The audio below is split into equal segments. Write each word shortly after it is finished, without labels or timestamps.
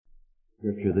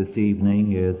Scripture this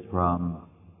evening is from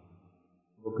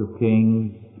Book of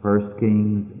Kings, 1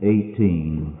 Kings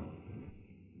 18,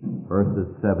 verses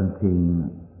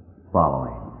 17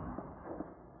 following.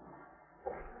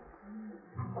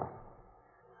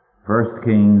 1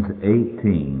 Kings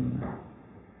 18,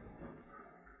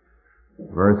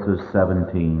 verses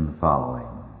 17 following.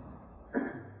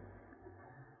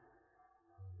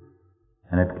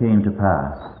 And it came to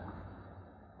pass,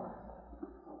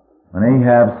 when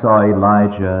Ahab saw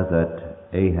Elijah, that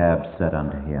Ahab said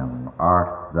unto him,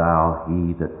 Art thou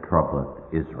he that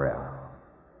troubleth Israel?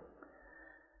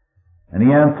 And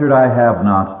he answered, I have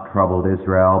not troubled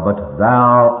Israel, but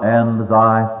thou and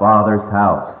thy father's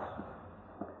house,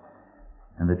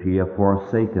 and that ye have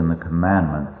forsaken the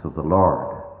commandments of the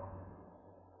Lord,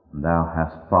 and thou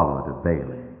hast followed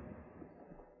Baal.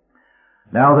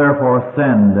 Now therefore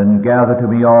send and gather to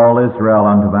me all Israel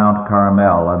unto Mount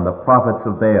Carmel, and the prophets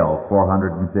of Baal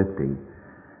 450,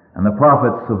 and the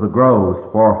prophets of the groves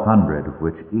 400,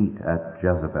 which eat at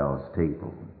Jezebel's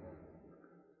table.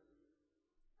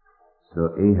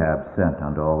 So Ahab sent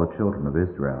unto all the children of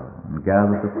Israel, and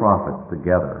gathered the prophets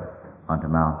together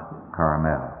unto Mount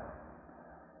Carmel.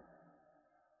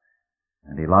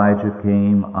 And Elijah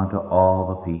came unto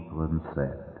all the people, and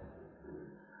said,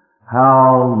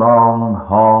 How long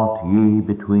halt ye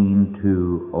between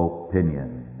two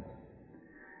opinions?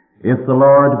 If the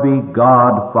Lord be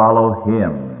God, follow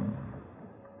him.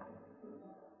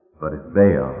 But if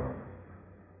Baal,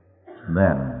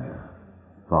 then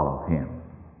follow him.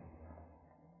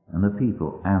 And the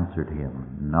people answered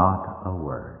him not a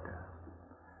word.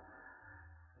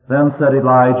 Then said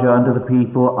Elijah unto the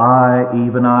people, I,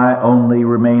 even I only,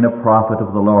 remain a prophet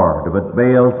of the Lord, but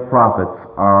Baal's prophets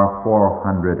are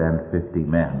 450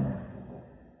 men.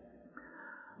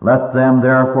 Let them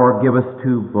therefore give us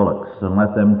 2 bullocks, and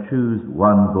let them choose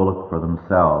 1 bullock for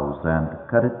themselves, and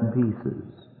cut it in pieces,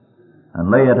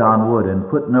 and lay it on wood, and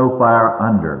put no fire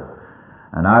under.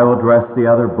 And I will dress the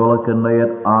other bullock, and lay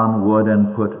it on wood,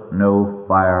 and put no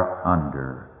fire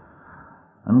under.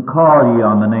 And call ye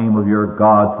on the name of your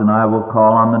gods, and I will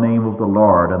call on the name of the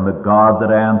Lord, and the God that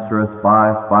answereth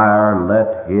by fire,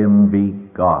 let him be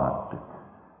God.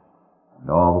 And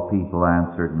all the people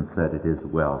answered and said, It is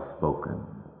well spoken.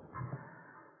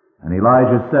 And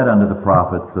Elijah said unto the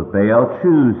prophets of Baal,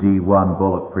 Choose ye 1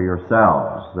 bullock for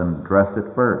yourselves, and dress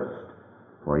it first,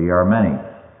 for ye are many.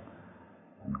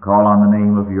 And call on the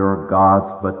name of your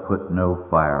gods, but put no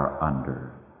fire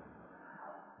under.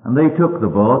 And they took the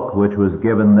bullock which was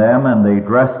given them, and they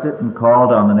dressed it, and called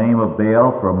on the name of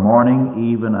Baal from morning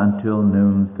even until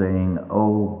noon, saying,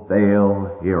 O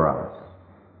Baal, hear us.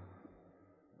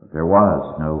 But there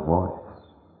was no voice,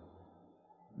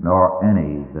 nor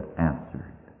any that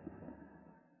answered.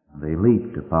 And they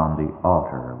leaped upon the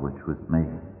altar which was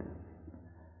made.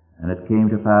 And it came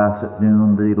to pass at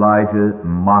noon that Elijah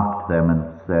mocked them,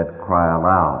 and said, Cry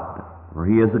aloud, for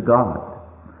he is a god.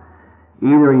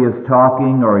 Either he is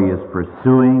talking, or he is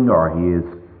pursuing, or he is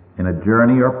in a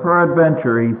journey, or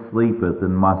peradventure he sleepeth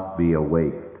and must be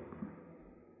awaked.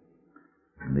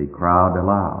 And they cried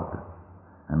aloud,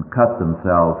 and cut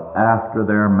themselves after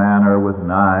their manner with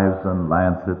knives and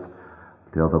lancets,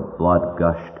 till the blood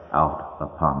gushed out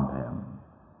upon them.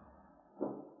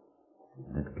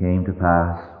 And it came to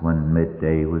pass, when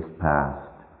midday was past,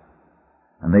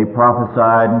 and they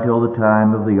prophesied until the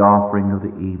time of the offering of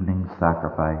the evening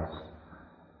sacrifice,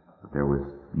 there was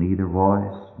neither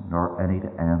voice, nor any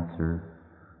to answer,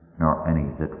 nor any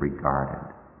that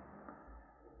regarded.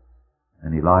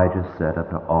 And Elijah said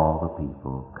unto all the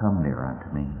people, Come near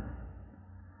unto me.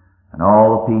 And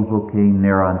all the people came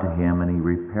near unto him, and he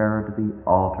repaired the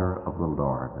altar of the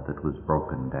Lord that was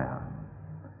broken down.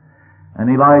 And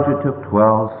Elijah took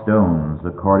 12 stones,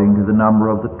 according to the number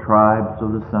of the tribes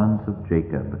of the sons of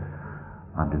Jacob,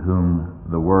 unto whom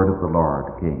the word of the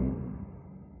Lord came,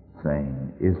 saying,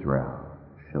 Israel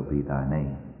shall be thy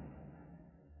name.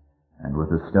 And with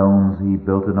the stones he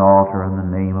built an altar in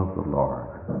the name of the Lord.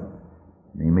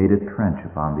 And he made a trench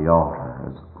upon the altar,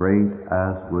 as great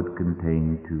as would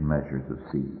contain 2 measures of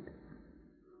seed.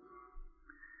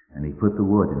 And he put the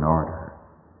wood in order,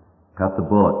 cut the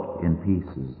bullock in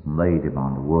pieces, and laid him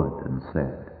on the wood, and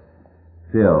said,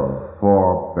 Fill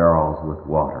 4 barrels with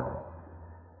water,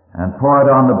 and pour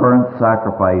it on the burnt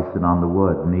sacrifice and on the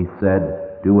wood. And he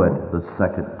said, Do it the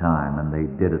 2nd time. And they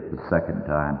did it the 2nd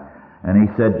time. And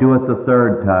he said, Do it the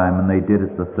 3rd time. And they did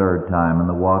it the 3rd time. And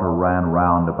the water ran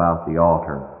round about the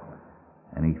altar.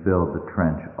 And he filled the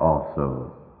trench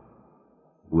also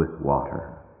with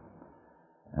water.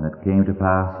 And it came to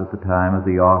pass at the time of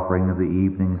the offering of the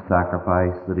evening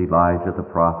sacrifice that Elijah the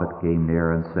prophet came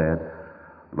near and said,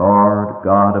 Lord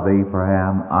God of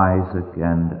Abraham, Isaac,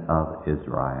 and of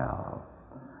Israel.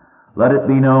 Let it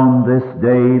be known this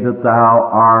day that thou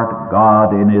art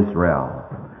God in Israel,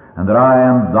 and that I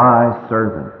am thy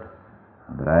servant,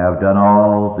 and that I have done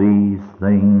all these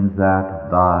things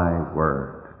at thy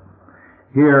word.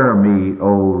 Hear me,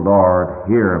 O Lord,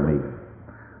 hear me,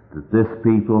 that this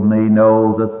people may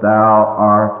know that thou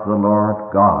art the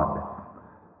Lord God,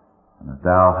 and that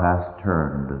thou hast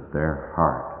turned their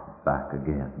heart back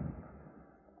again.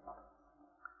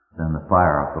 Then the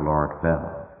fire of the Lord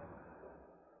fell,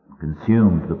 and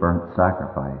consumed the burnt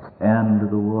sacrifice, and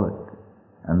the wood,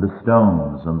 and the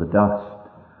stones, and the dust,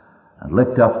 and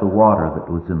licked up the water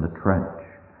that was in the trench.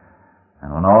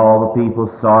 And when all the people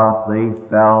saw it, they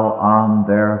fell on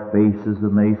their faces,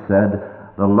 and they said,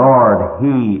 The Lord,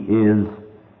 He is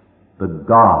the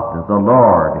God. The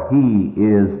Lord, He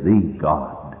is the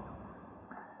God.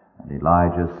 And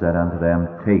Elijah said unto them,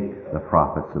 Take the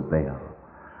prophets of Baal.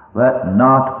 Let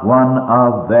not one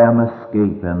of them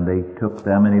escape. And they took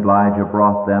them, and Elijah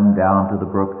brought them down to the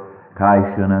brook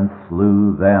Kishon, and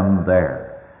slew them there.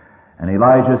 And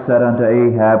Elijah said unto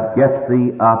Ahab, Get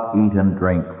thee up, eat and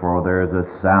drink, for there is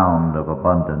a sound of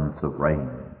abundance of rain.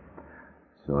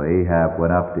 So Ahab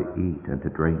went up to eat and to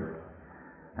drink.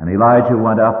 And Elijah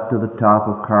went up to the top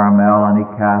of Carmel, and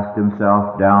he cast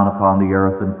himself down upon the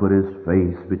earth, and put his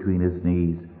face between his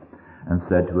knees, and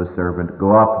said to his servant,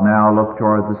 Go up now, look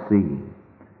toward the sea.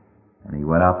 And he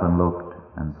went up and looked,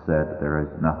 and said, There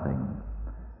is nothing.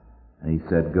 And he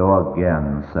said, Go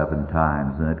again 7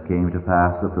 times. And it came to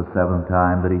pass at the 7th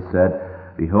time that he said,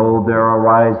 Behold, there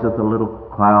ariseth a little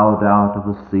cloud out of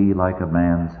the sea like a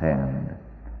man's hand.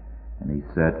 And he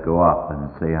said, Go up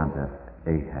and say unto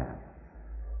Ahab,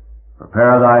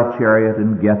 Prepare thy chariot,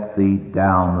 and get thee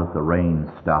down, that the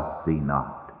rain stop thee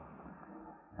not.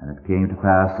 And it came to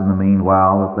pass in the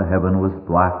meanwhile that the heaven was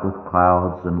black with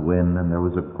clouds and wind, and there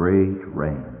was a great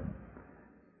rain.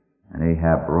 And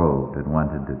Ahab rode and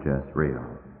went into Jezreel.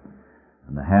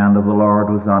 And the hand of the Lord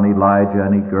was on Elijah,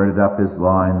 and he girded up his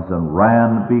loins and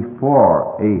ran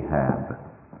before Ahab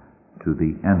to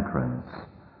the entrance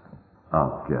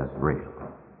of Jezreel.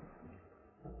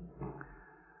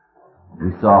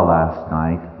 We saw last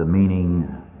night the meaning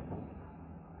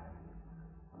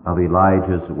of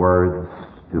Elijah's words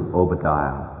to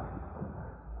Obadiah.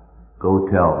 Go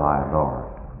tell thy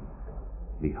Lord,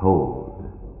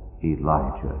 behold,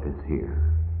 Elijah is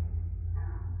here.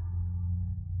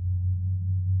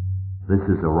 This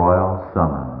is a royal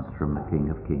summons from the King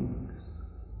of Kings.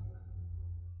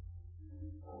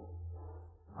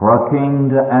 For a king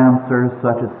to answer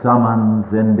such a summons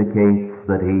indicates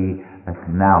that he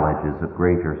acknowledges a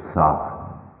greater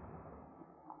sovereign.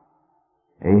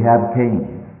 Ahab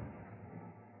came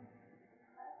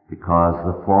because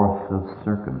the force of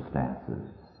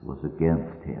circumstances was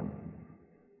against him.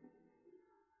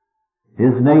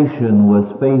 His nation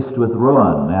was faced with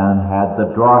ruin, and had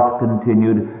the drought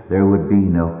continued, there would be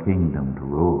no kingdom to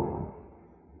rule.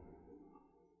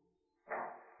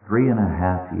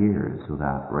 3.5 years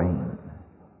without rain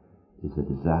is a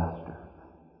disaster.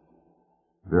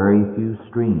 Very few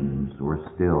streams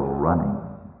were still running.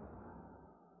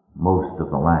 Most of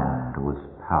the land was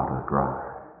powder dry.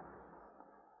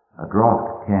 A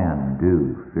drought can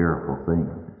do fearful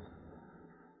things.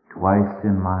 Twice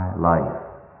in my life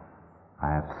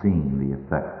I have seen the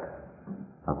effect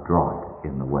of drought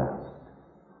in the West.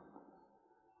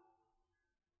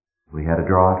 We had a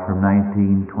drought from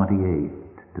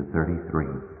 1928 to 33,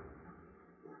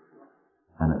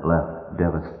 and it left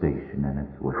devastation in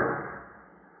its wake.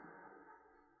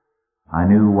 I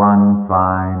knew one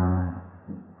fine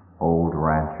old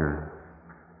rancher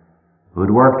who had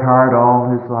worked hard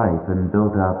all his life and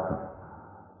built up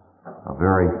a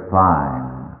very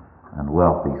fine and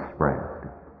wealthy spread.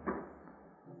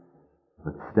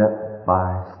 But step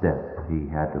by step, he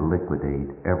had to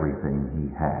liquidate everything he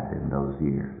had in those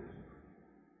years.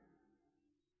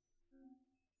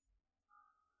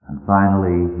 And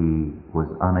finally, he was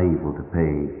unable to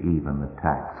pay even the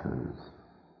taxes.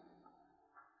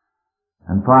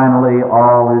 And finally,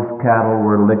 all his cattle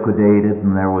were liquidated,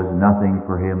 and there was nothing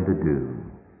for him to do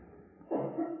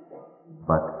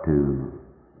but to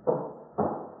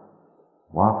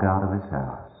walk out of his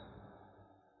house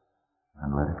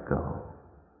and let it go.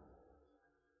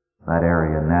 That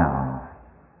area now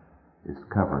is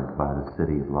covered by the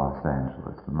city of Los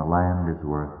Angeles, and the land is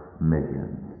worth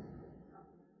millions.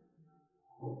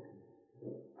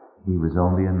 He was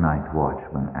only a night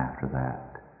watchman after that.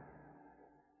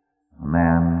 A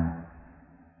man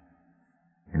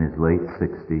in his late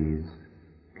 60s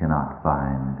cannot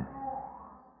find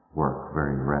work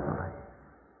very readily.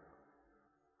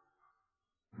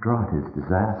 brought his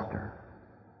disaster.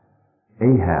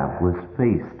 Ahab was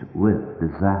faced with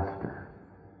disaster.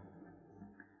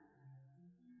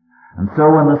 And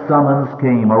so when the summons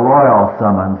came, a royal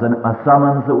summons, and a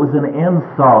summons that was an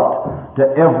insult to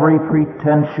every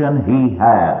pretension he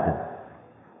had,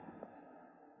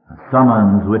 a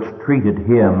summons which treated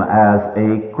him as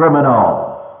a criminal,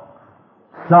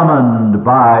 summoned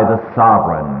by the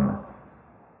sovereign,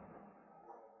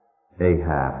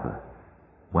 Ahab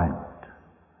went.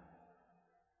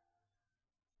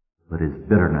 But his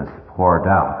bitterness poured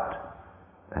out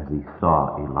as he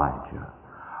saw Elijah.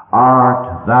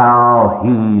 Art thou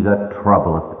he that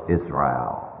troubleth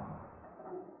Israel?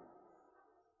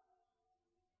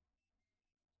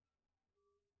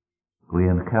 We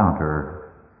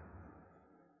encounter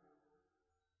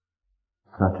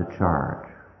such a charge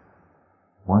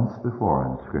once before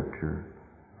in Scripture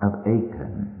of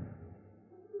Achan,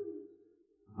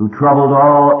 who troubled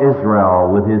all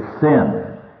Israel with his sin.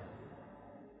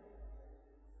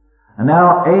 And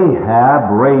now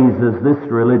Ahab raises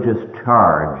this religious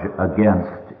charge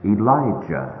against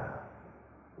Elijah.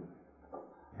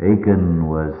 Achan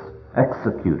was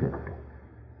executed,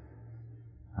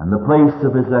 and the place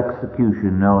of his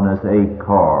execution known as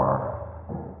Achor,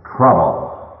 trouble.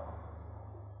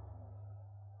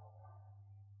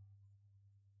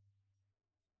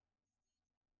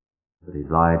 But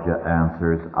Elijah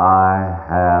answers, I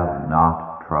have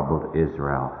not troubled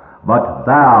Israel, but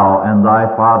thou and thy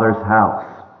father's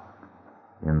house,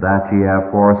 in that ye have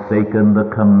forsaken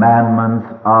the commandments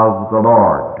of the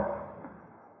Lord,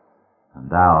 and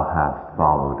thou hast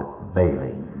followed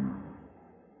Baalim.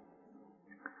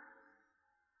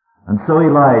 And so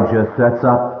Elijah sets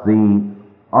up the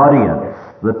audience,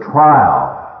 the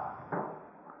trial,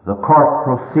 the court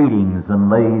proceedings, and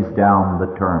lays down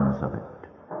the terms of it.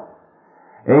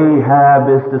 Ahab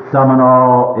is to summon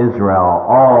all Israel,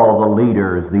 all the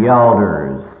leaders, the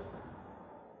elders,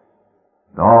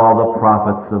 all the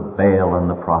prophets of Baal and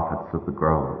the prophets of the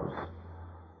groves,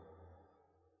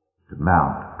 to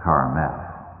Mount Carmel.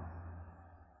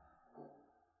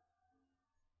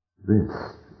 This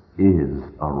is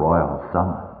a royal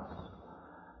summons.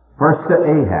 First to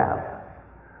Ahab,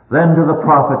 then to the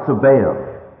prophets of Baal,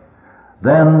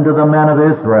 then to the men of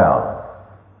Israel.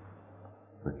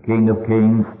 The King of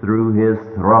Kings, through his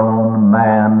throne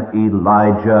man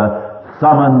Elijah,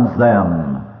 summons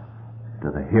them to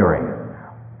the hearing,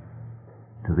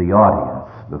 to the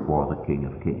audience before the King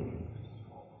of Kings.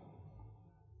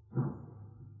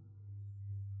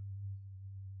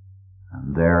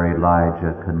 And there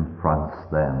Elijah confronts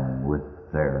them with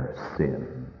their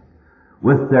sin,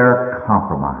 with their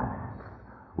compromise,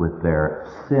 with their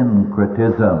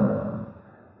syncretism.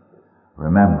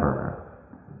 Remember,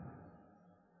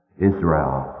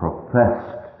 Israel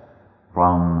professed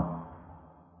from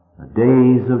the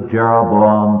days of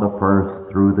Jeroboam the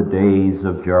first through the days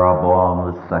of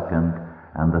Jeroboam the second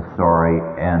and the sorry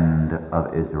end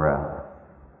of Israel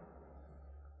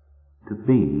to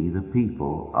be the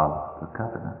people of the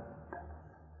covenant.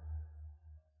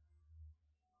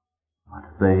 But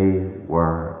they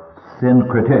were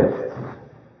syncretists.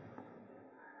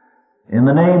 In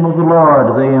the name of the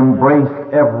Lord they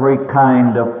embraced every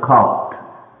kind of cult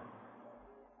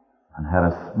and had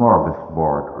a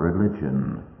smorgasbord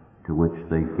religion to which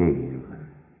they gave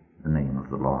the name of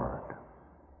the Lord.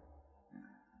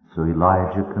 So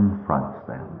Elijah confronts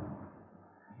them.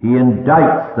 He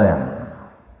indicts them.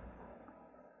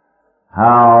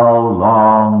 How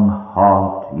long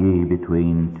halt ye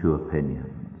between two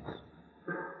opinions?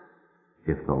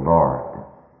 If the Lord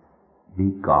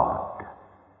be God,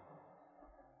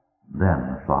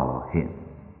 then follow him.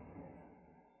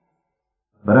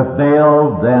 But if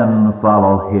Baal, then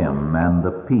follow him. And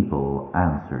the people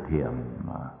answered him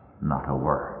not a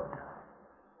word.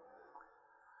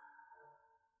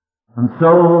 And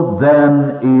so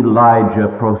then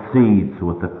Elijah proceeds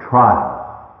with a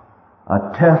trial,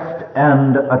 a test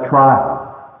and a trial.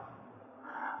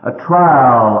 A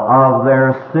trial of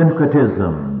their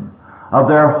syncretism, of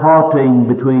their halting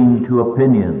between two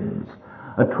opinions.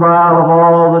 A trial of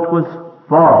all that was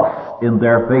false in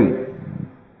their faith.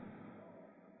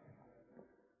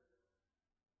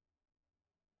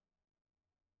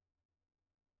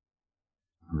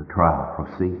 The trial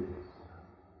proceeds.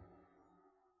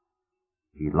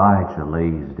 Elijah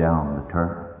lays down the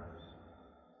terms.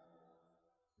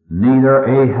 Neither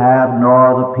Ahab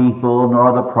nor the people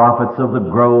nor the prophets of the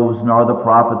groves nor the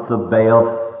prophets of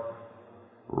Baal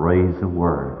raise a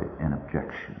word in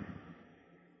objection.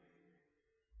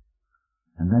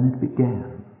 And then it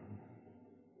began.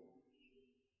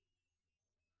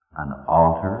 An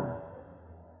altar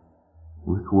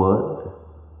with wood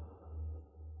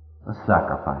a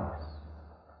sacrifice,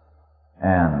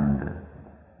 and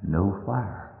no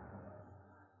fire.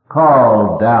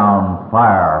 Call down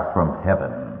fire from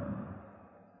heaven.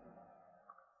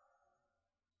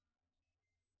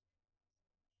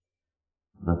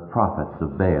 The prophets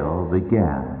of Baal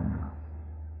began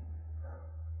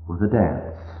with a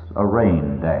dance, a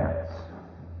rain dance.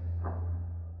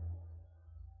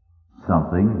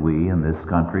 Something we in this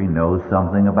country know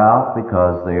something about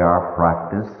because they are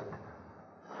practiced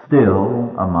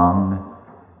still among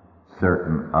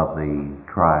certain of the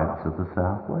tribes of the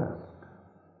Southwest.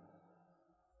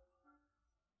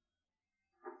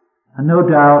 And no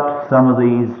doubt some of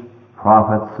these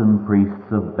prophets and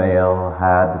priests of Baal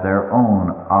had their own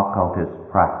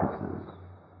occultist practices,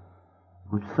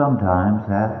 which sometimes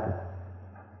had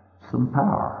some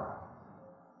power.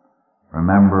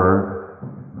 Remember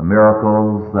the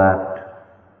miracles that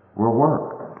were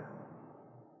worked.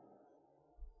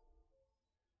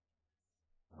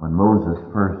 When Moses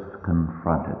first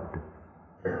confronted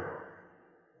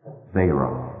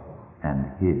Pharaoh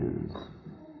and his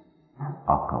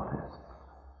occultists.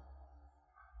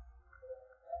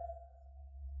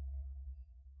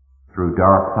 Through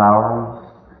dark powers,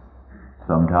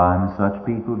 sometimes such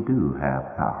people do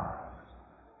have powers.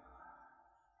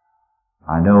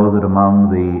 I know that among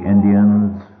the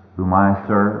Indians whom I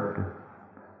served,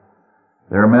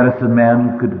 their medicine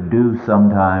men could do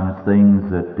sometimes things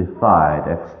that defied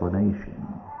explanation,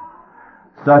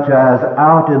 such as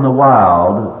out in the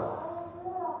wild,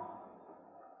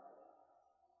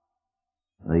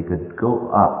 they could go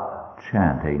up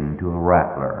chanting to a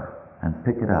rattler and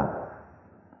pick it up,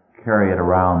 carry it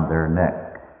around their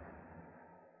neck,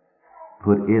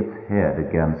 put its head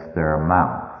against their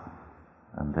mouth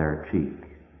and their cheek.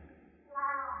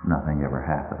 Nothing ever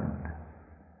happened.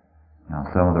 Now,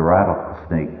 some of the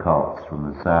rattlesnake cults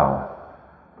from the South,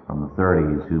 from the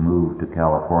 30s, who moved to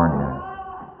California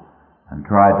and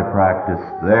tried to practice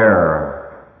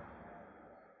their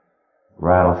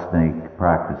rattlesnake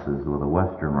practices with a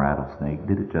Western rattlesnake,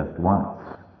 did it just once,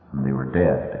 and they were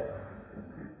dead.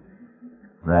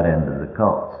 That ended the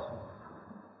cults.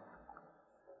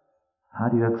 How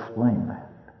do you explain that?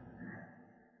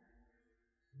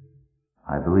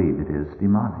 I believe it is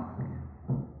demonic.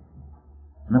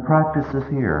 And the practices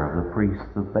here of the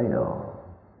priests of Baal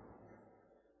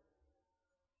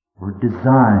were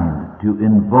designed to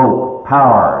invoke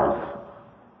powers,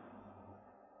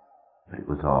 but it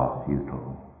was all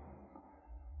futile,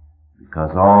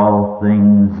 because all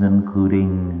things,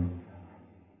 including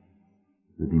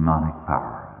the demonic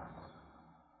powers,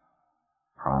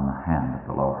 are on the hand of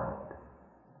the Lord,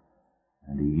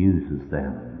 and He uses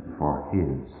them for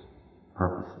His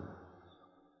purposes.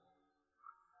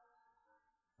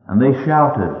 And they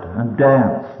shouted and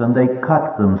danced and they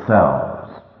cut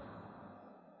themselves.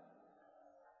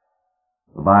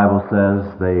 The Bible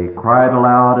says they cried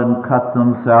aloud and cut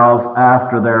themselves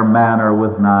after their manner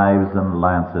with knives and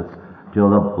lancets till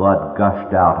the blood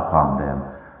gushed out upon them.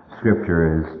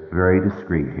 Scripture is very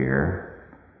discreet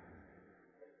here.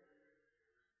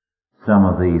 Some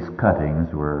of these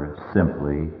cuttings were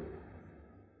simply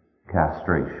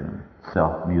castration,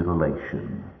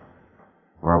 self-mutilation,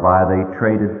 whereby they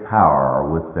traded power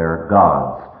with their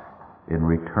gods in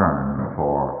return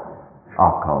for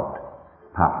occult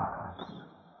powers.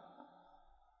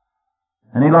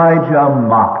 And Elijah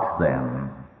mocked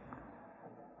them.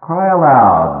 Cry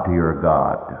aloud to your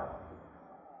God.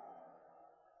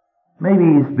 Maybe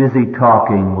he's busy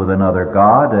talking with another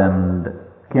God and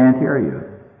can't hear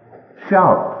you.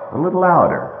 Shout a little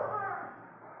louder.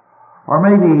 Or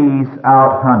maybe he's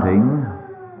out hunting,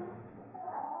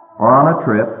 or on a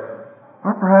trip,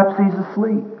 or perhaps he's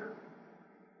asleep.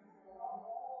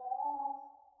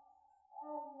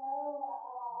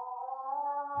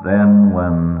 Then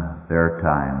when their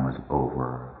time was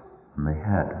over, and they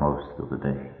had most of the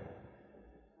day,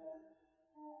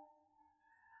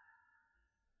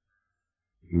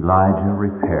 Elijah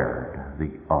repaired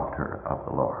the altar of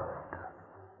the Lord.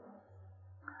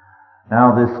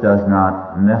 Now this does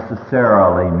not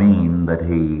necessarily mean that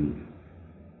he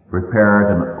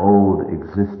repaired an old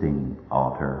existing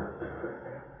altar,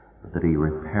 but that he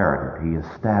repaired it, he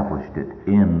established it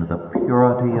in the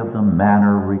purity of the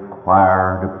manner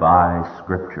required by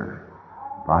Scripture,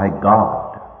 by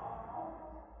God,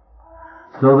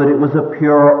 so that it was a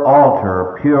pure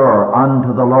altar, pure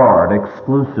unto the Lord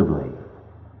exclusively.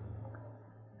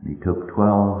 And he took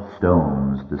 12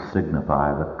 stones to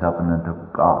signify the covenant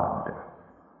of God.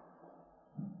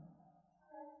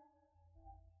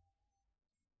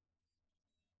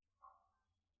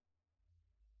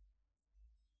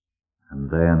 And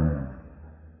then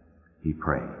he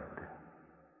prayed.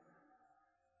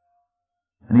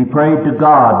 And he prayed to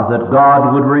God that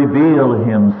God would reveal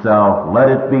himself. Let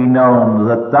it be known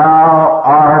that thou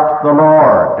art the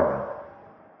Lord.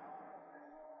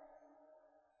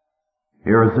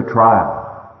 Here is a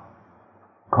trial,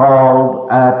 called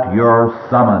at your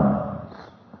summons.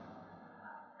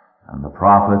 And the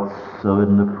prophets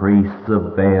and the priests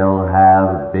of Baal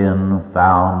have been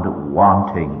found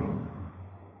wanting.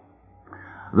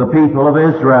 The people of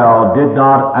Israel did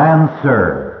not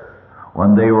answer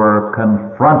when they were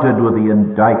confronted with the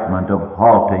indictment of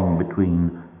halting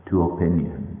between two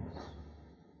opinions.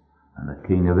 And the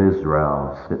king of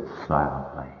Israel sits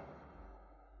silently.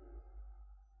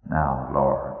 Now,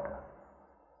 Lord,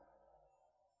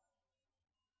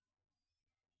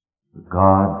 the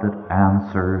God that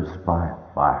answers by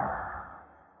fire,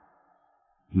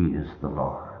 he is the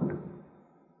Lord.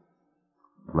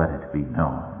 Let it be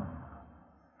known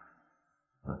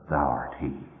that thou art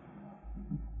he.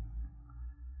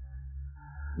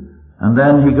 And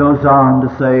then he goes on to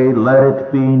say, let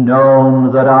it be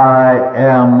known that I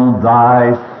am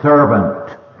thy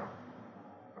servant.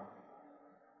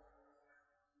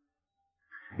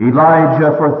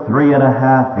 Elijah for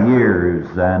 3.5 years,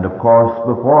 and of course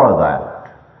before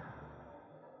that,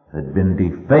 had been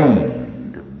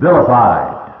defamed,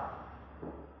 vilified,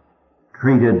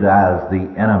 treated as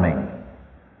the enemy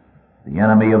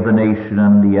of the nation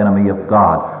and the enemy of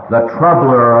God, the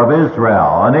troubler of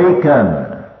Israel, an Achan.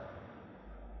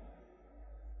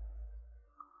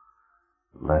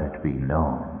 Let it be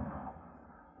known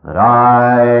that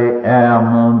I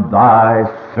am thy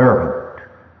servant.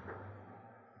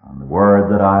 And the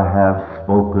word that I have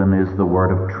spoken is the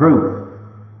word of truth.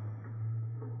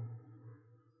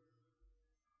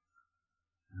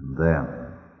 And then,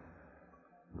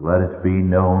 let it be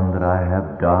known that I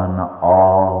have done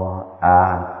all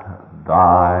at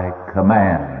thy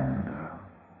command.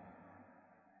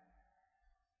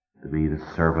 To be the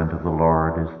servant of the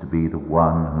Lord is to be the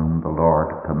one whom the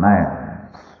Lord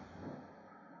commands.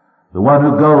 The one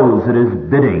who goes at his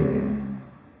bidding.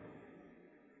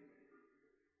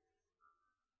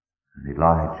 And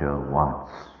Elijah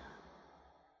wants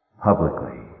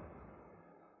publicly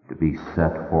to be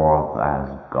set forth as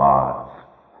God's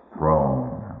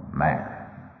grown man.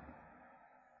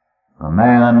 The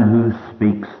man who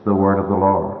speaks the word of the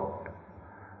Lord.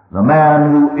 The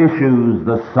man who issues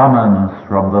the summons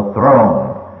from the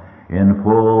throne in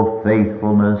full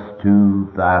faithfulness to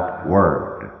that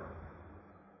word.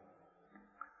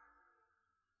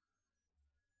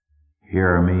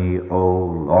 Hear me,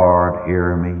 O Lord,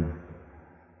 hear me.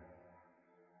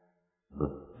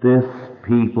 That this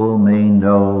people may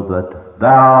know that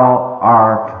thou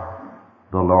art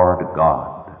the Lord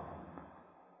God,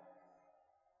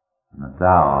 and that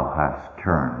thou hast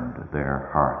turned their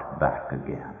heart back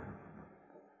again.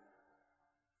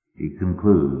 He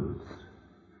concludes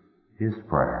his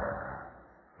prayer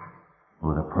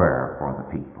with a prayer for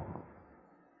the people.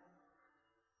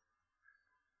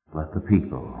 Let the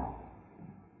people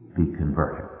be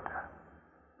converted.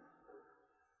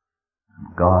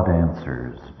 God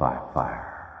answers by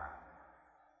fire.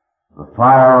 The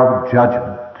fire of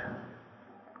judgment.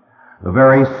 The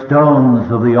very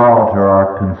stones of the altar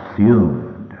are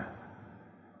consumed,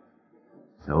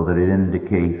 so that it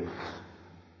indicates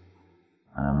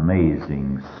an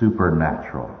amazing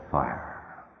supernatural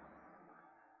fire.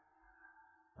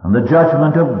 And the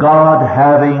judgment of God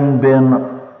having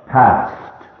been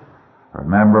passed,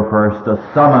 remember first a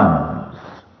summons,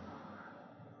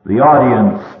 the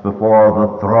audience before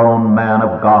the throne man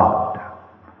of God,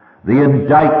 the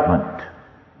indictment,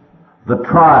 the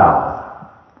trial,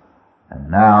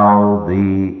 and now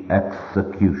the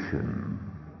execution.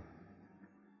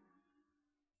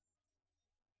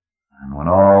 And when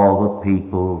all the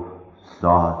people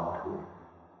saw it,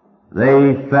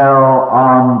 they fell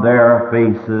on their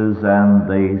faces and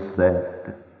they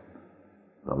said,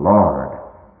 the Lord,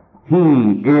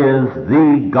 he is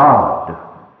the God.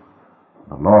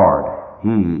 The Lord,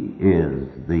 he is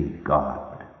the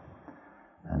God.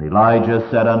 And Elijah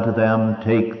said unto them,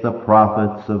 take the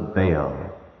prophets of Baal.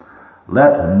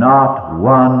 Let not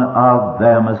one of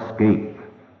them escape.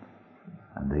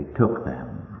 And they took them.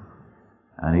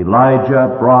 And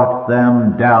Elijah brought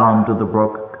them down to the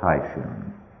brook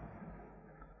Kishon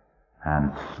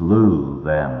and slew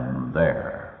them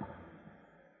there.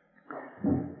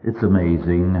 It's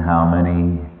amazing how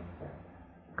many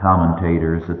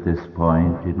commentators at this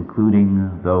point,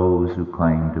 including those who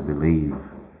claim to believe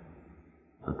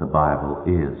that the Bible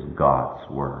is God's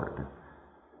Word,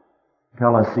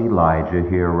 tell us Elijah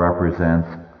here represents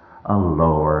a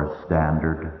lower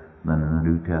standard than in the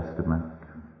New Testament.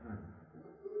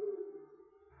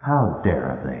 How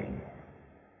dare they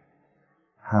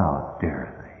How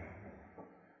dare they?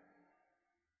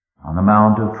 On the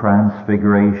Mount of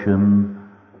Transfiguration,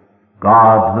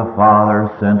 God the Father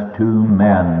sent two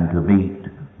men to meet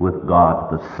with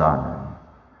God the Son,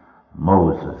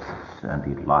 Moses and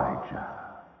Elijah.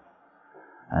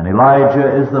 And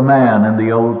Elijah is the man in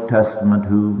the Old Testament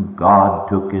whom God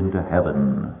took into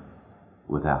heaven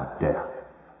without death.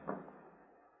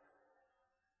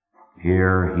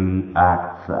 Here he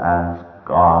acts as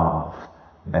God's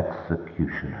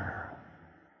executioner.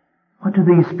 What do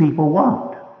these people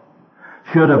want?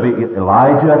 Should have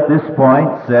Elijah at this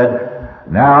point said,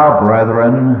 "Now,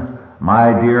 brethren,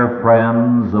 my dear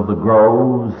friends of the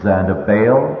groves and of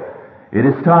Baal, it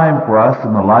is time for us,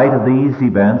 in the light of these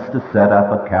events, to set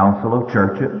up a council of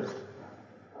churches"?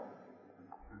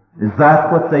 Is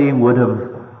that what they would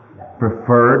have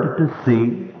preferred to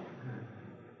see?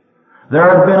 There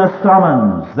had been a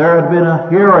summons, there had been a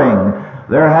hearing,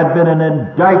 there had been an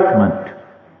indictment,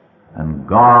 and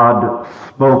God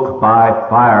spoke by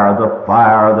fire, the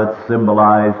fire that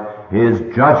symbolized His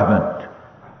judgment.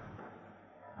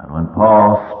 And when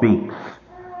Paul speaks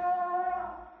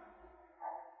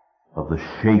of the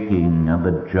shaking and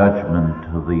the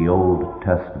judgment of the Old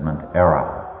Testament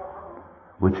era,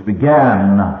 which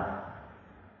began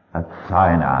at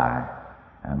Sinai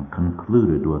and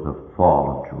concluded with the fall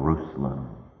of Jerusalem,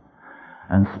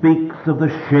 and speaks of the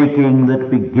shaking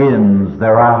that begins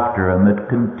thereafter and that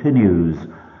continues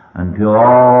until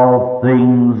all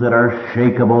things that are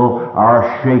shakeable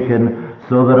are shaken,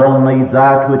 so that only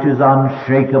that which is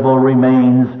unshakable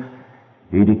remains,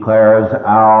 he declares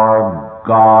our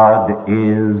God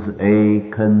is a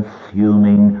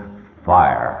consuming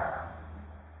fire.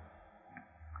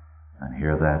 And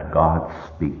here that God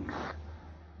speaks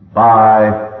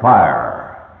by fire,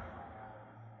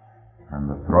 and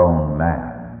the throned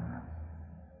man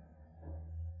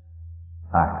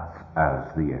acts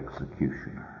as the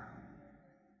executioner.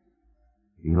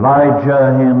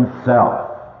 Elijah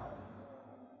himself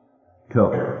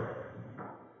took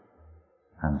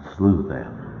and slew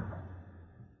them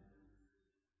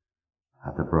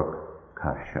at the brook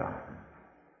Kishon,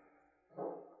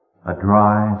 a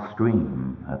dry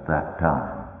stream at that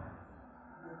time,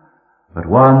 but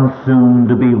one soon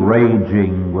to be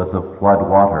raging with the flood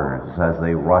waters as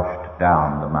they rushed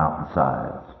down the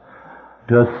mountainsides,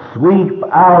 to sweep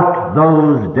out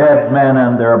those dead men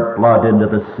and their blood into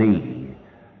the sea,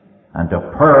 and to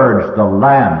purge the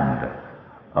land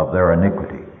of their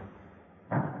iniquity.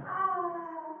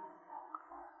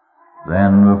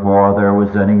 Then, before there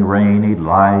was any rain,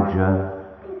 Elijah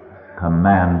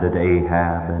commanded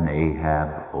Ahab, and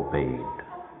Ahab obeyed.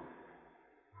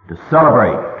 To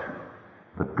celebrate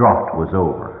the drought was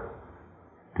over,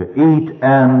 to eat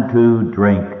and to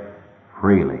drink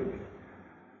freely,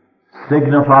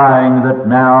 signifying that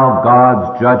now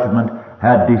God's judgment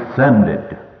had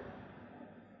descended,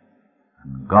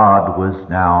 and God was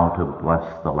now to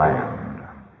bless the land.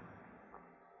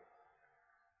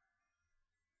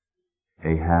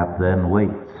 Ahab then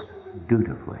waits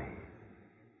dutifully.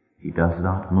 He does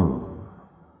not move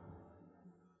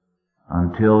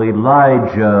until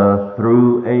Elijah,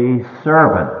 through a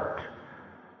servant,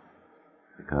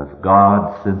 because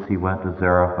God, since he went to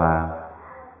Zarephath,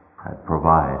 had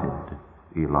provided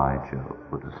Elijah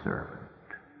with a servant,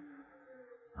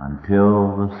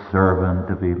 until the servant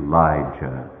of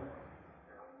Elijah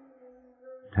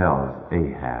tells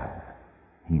Ahab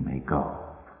he may go.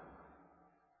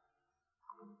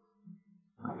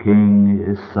 The king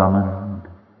is summoned.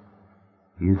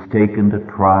 He is taken to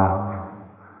trial.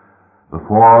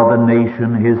 Before the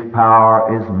nation his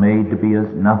power is made to be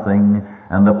as nothing,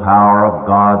 and the power of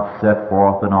God set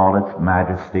forth in all its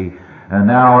majesty. And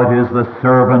now it is the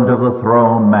servant of the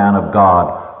throne man of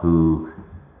God who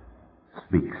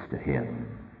speaks to him,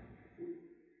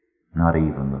 not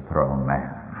even the throne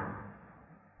man.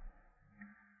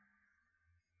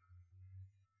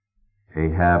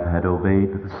 Ahab had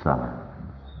obeyed the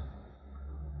summons,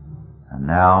 and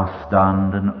now,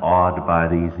 stunned and awed by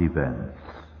these events,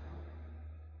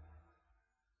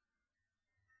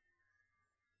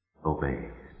 obeys.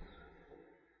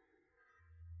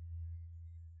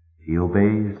 He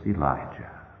obeys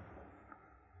Elijah.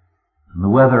 And the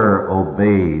weather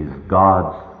obeys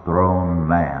God's throne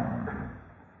man.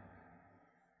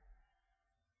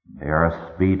 They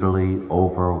are speedily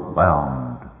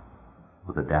overwhelmed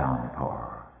with a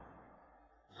downpour,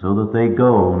 so that they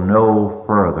go no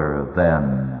further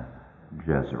than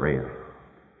Jezreel.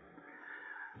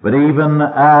 But even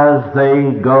as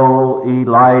they go,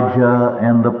 Elijah,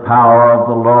 in the power of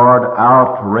the Lord,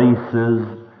 outraces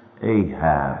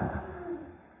Ahab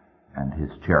and his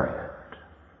chariot.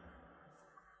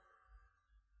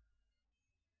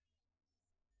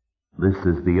 This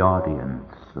is the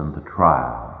audience and the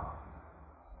trial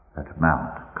at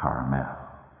Mount Carmel.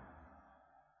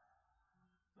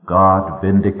 God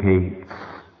vindicates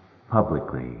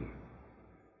publicly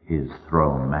his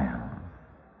throne man.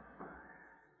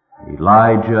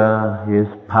 Elijah, his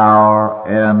power,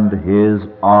 and his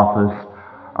office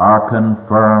are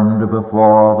confirmed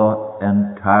before the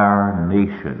entire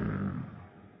nation.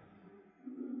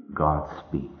 God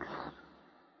speaks.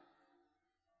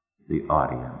 The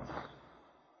audience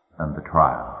and the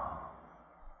trial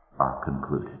are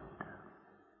concluded.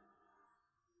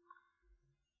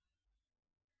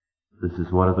 This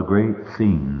is one of the great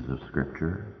scenes of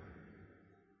Scripture,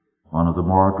 one of the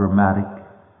more dramatic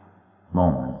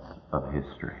moments of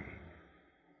history.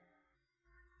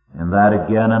 In that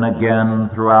again and again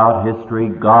throughout history,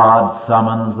 God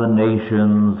summons the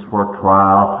nations for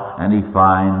trial, and he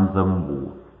finds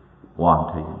them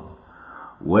wanting.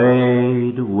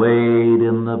 Weighed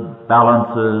in the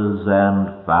balances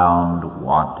and found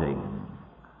wanting.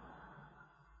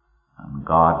 And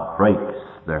God breaks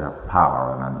their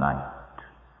power in a night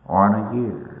or in a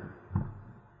year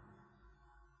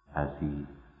as he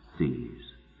sees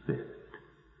fit.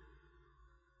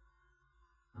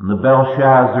 And the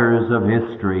Belshazzars of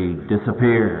history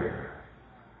disappear,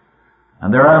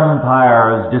 and their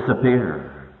empires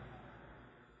disappear,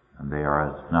 and they are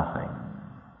as nothing.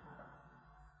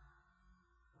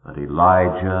 But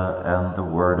Elijah and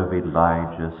the word of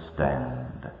Elijah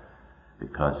stand,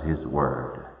 because his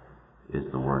word is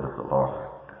the word of the Lord.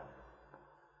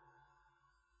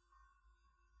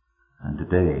 And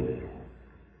today,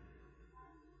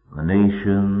 the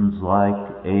nations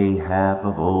like Ahab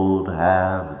of old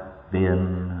have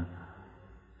been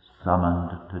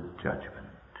summoned to judgment.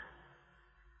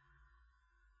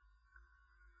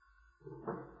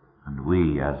 And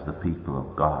we, as the people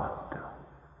of God,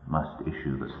 must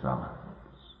issue the summons.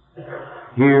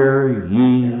 Hear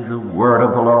ye the word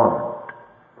of the Lord.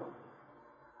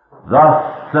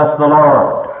 Thus saith the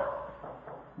Lord.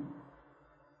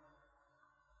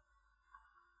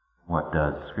 What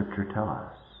does Scripture tell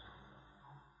us?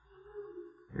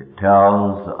 It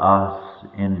tells us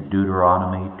in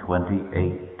Deuteronomy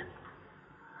 28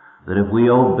 that if we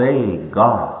obey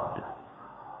God,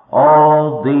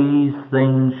 all these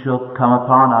things shall come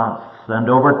upon us and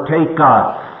overtake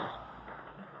us.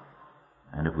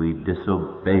 And if we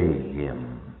disobey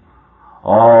him,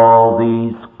 all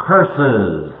these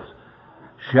curses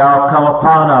shall come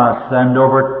upon us and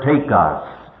overtake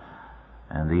us.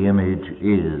 And the image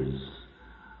is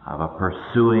of a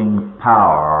pursuing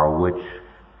power which,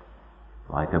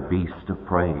 like a beast of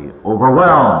prey,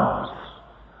 overwhelms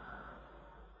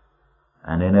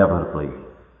and inevitably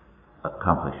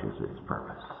accomplishes its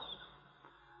purpose.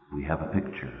 We have a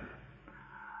picture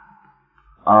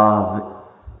of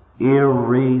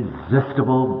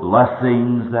irresistible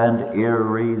blessings and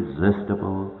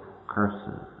irresistible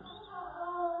curses.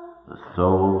 The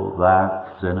soul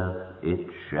that sinneth, it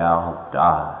shall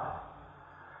die.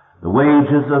 The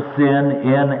wages of sin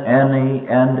in any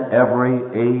and every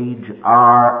age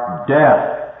are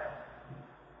death.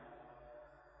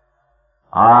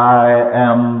 I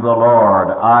am the Lord,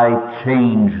 I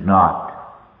change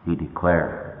not, he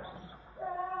declares.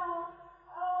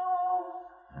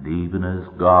 And even as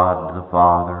God the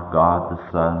Father, God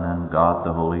the Son, and God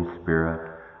the Holy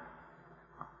Spirit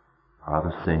are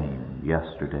the same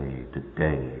yesterday,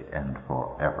 today, and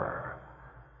forever,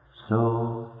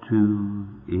 so too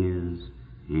is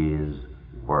his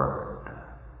word.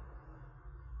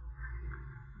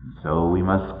 And so we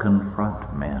must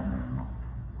confront men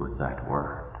with that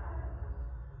word.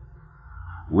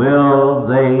 Will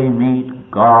they meet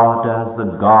God as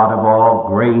the God of all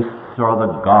grace or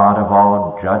the God of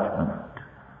all judgment?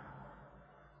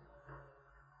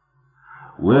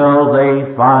 Will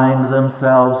they find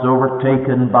themselves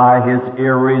overtaken by his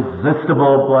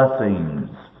irresistible blessings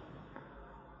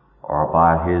or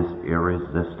by his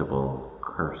irresistible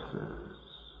curses?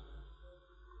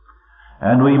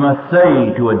 And we must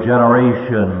say to a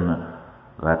generation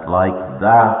that, like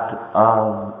that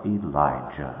of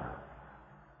Elijah,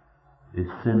 is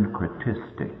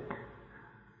syncretistic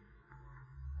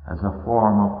as a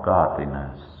form of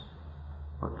godliness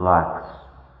but lacks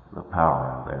the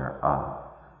power thereof.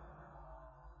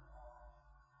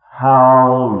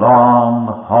 How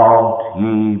long halt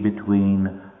ye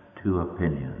between two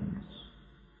opinions?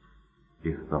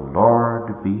 If the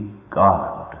Lord be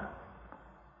God,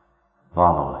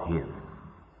 follow him.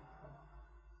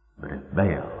 But if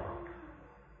Baal,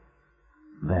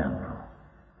 then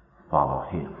follow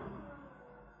him.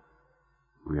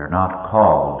 We are not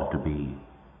called to be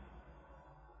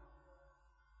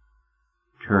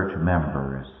church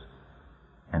members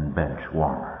and bench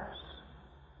warmers,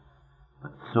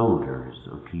 but soldiers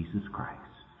of Jesus Christ.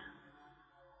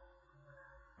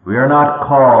 We are not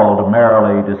called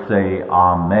merely to say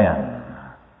Amen,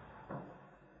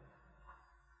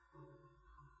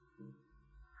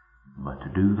 but to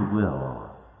do the will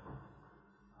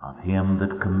of Him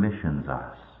that commissions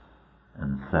us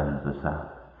and sends us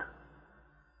out.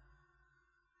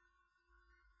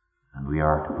 And we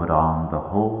are to put on the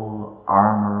whole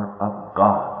armor of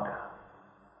God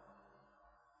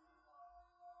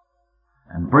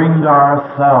and bring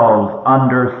ourselves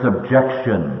under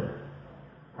subjection,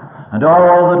 and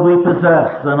all that we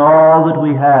possess and all that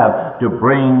we have to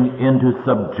bring into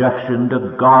subjection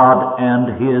to God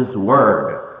and His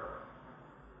Word,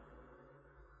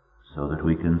 so that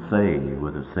we can say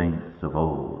with the saints of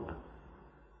old,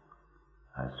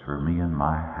 "As for me and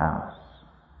my house,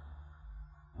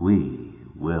 we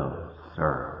will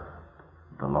serve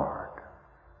the Lord."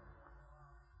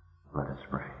 Let us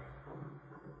pray.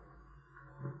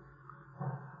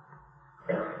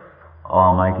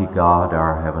 Almighty God,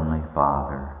 our Heavenly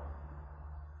Father,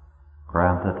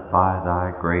 grant that by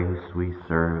Thy grace we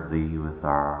serve Thee with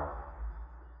our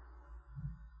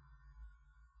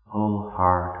whole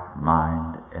heart,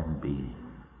 mind, and being,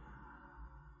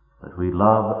 that we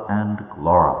love and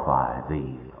glorify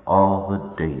Thee all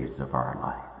the days of our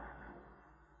life.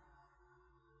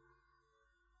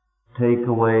 Take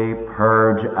away,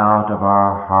 purge out of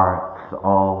our hearts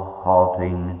all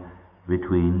halting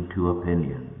between two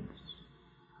opinions.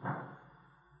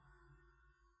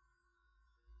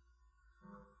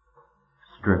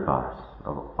 Strip us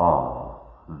of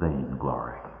all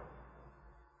vainglory,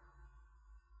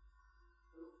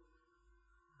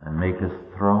 and make us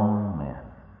throne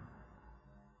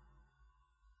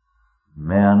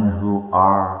men who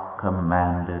are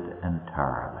commanded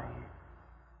entirely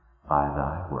by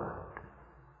Thy Word,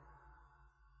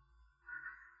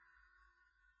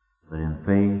 that in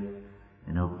faith,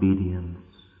 in obedience,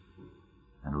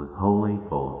 and with holy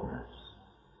boldness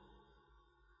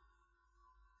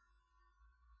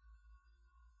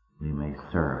we may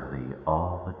serve Thee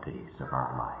all the days of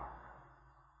our life.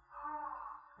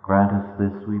 Grant us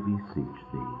this, we beseech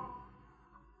Thee,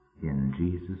 in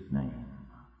Jesus' name.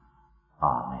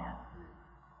 Amen.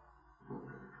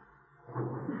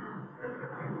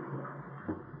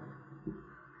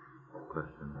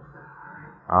 Questions?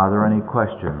 Are there any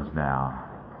questions now?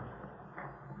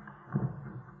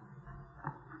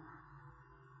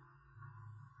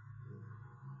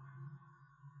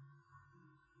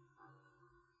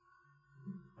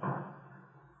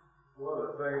 One of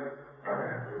the things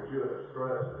that you have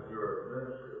stressed in your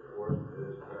ministry, of course,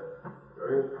 is that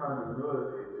there is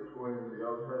continuity between the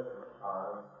Old Testament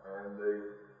time and the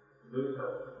New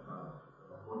Testament time.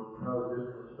 We know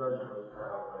dispensationalists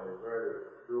have a very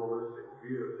dualistic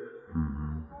view of this.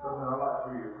 Something I'd like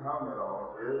for you to comment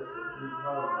on is the two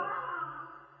covenants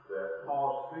that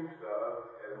Paul speaks of,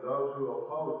 and those who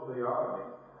oppose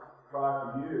theonomy try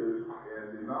to use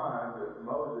in denying that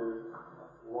Moses'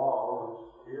 law,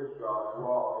 which is God's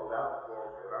law, is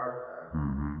outperformed in our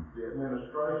time. The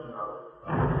administration of it.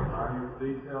 I use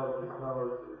details and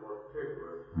colors and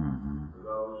particulars. For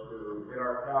those who, in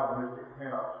our Calvinistic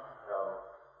camps, have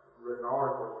written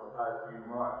articles in the past few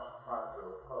months trying to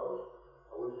oppose.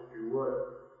 I wish you would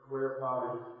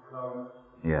clarify these covenants.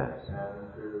 Yes.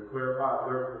 And to clarify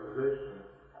their position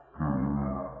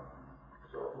and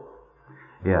so forth.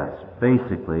 Yes,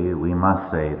 basically we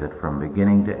must say that from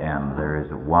beginning to end there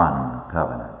is one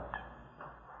covenant.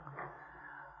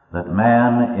 That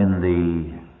man in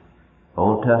the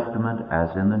Old Testament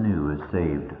as in the New is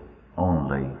saved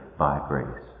only by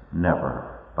grace,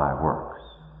 never by works.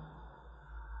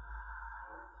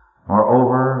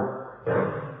 Moreover,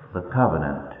 the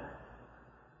covenant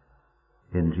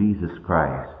in Jesus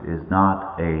Christ is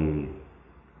not a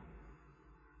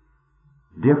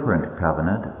different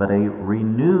covenant, but a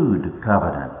renewed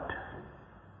covenant.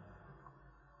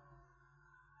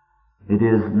 It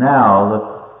is now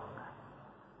the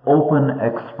open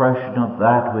expression of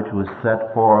that which was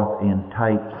set forth in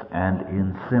types and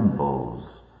in symbols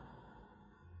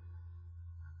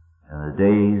in the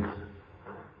days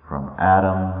from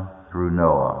Adam through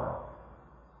Noah.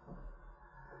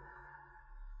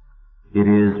 It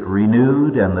is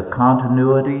renewed, and the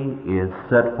continuity is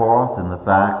set forth in the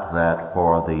fact that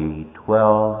for the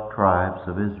 12 tribes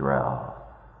of Israel,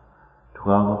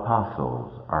 12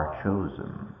 apostles are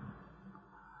chosen.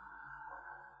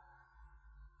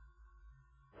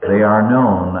 They are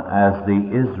known as the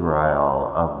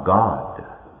Israel of God.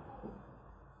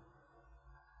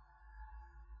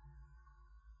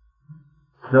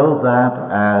 So that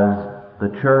as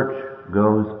the church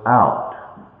goes out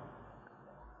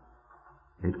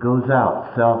It goes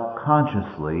out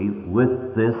self-consciously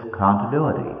with this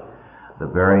continuity. The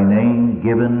very name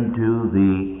given to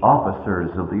the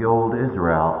officers of the old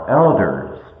Israel,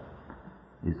 elders,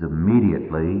 is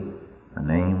immediately a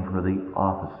name for the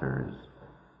officers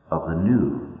of the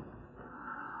new.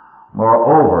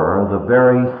 Moreover, the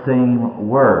very same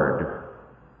word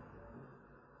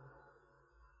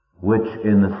which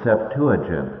in the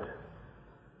Septuagint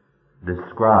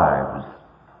describes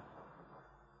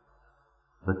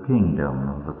the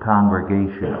kingdom, the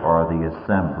congregation, or the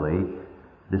assembly,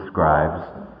 describes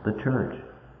the church.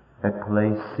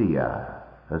 Ecclesia,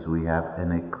 as we have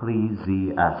an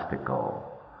ecclesiastical.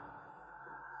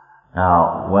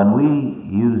 Now, when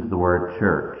we use the word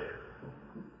church,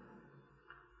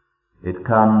 it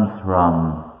comes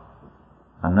from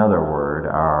another word,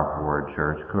 our word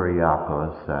church,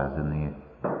 kuriakos, as in the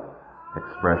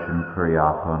expression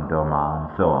kuriakon, doma,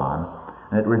 and so on.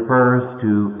 It refers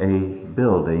to a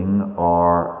building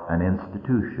or an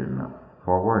institution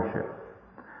for worship.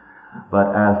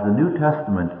 But as the New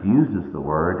Testament uses the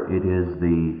word, it is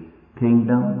the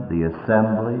kingdom, the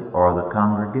assembly, or the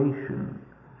congregation.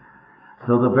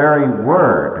 So the very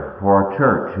word for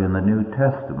church in the New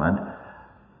Testament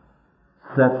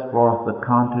sets forth the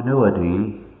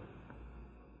continuity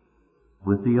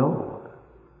with the old.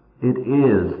 It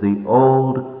is the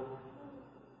old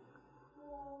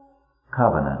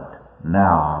covenant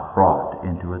now brought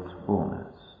into its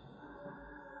fullness.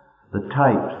 The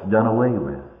types done away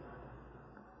with.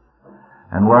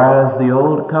 And whereas the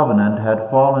old covenant had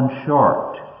fallen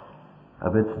short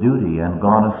of its duty and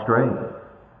gone astray,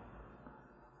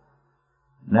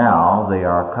 now they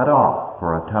are cut off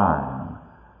for a time,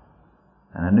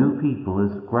 and a new people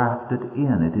is grafted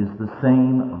in. It is the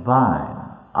same vine.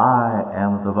 I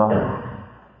am the vine,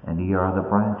 and ye are the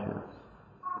branches.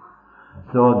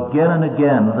 So again and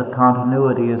again the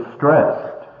continuity is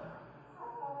stressed,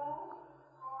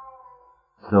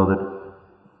 so that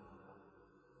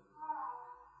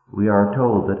we are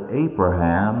told that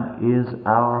Abraham is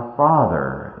our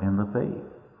father in the faith.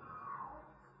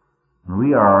 And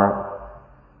we are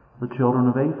the children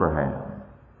of Abraham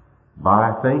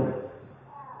by faith.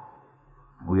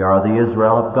 We are the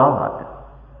Israel of God.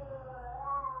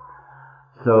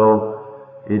 So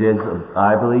it is,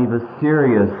 I believe, a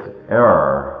serious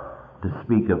error to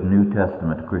speak of New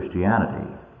Testament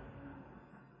Christianity.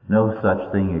 No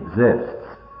such thing exists.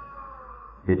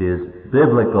 It is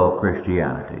biblical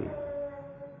Christianity,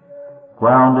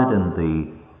 grounded in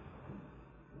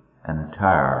the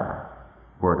entire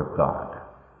Word of God.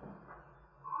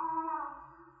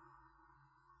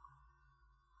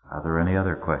 Are there any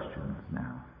other questions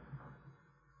now?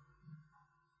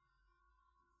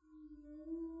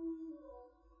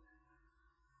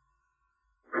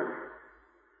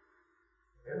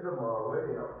 In the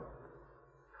millennium,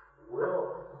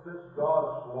 will this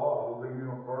God's law will be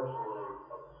universally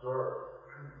observed?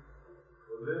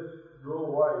 Will this do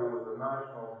away with the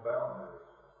national boundaries?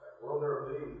 Will there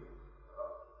be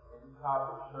any type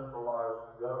of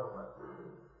centralized government?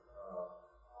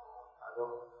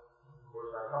 Of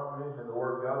course, our comprehension of the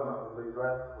word government will be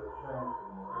drastically changed in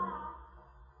the millennium.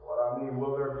 What I mean,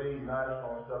 will there be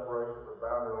national separation of the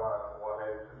boundary lines and what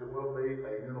have you? It will be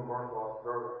a universal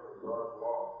observance of God's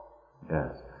law.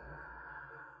 Yes.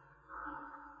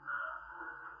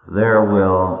 There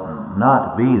will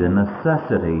not be the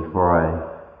necessity for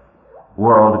a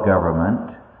world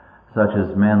government such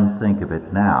as men think of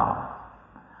it now,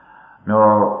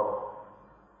 nor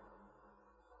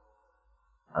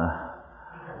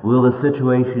will the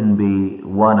situation be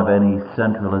one of any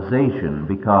centralization,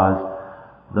 because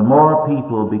the more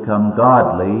people become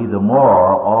godly, the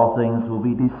more all things will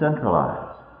be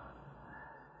decentralized.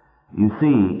 You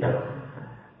see,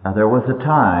 there was a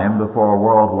time before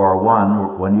World War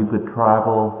I when you could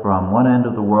travel from one end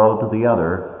of the world to the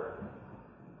other,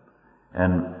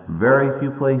 and very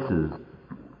few places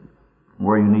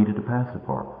where you needed a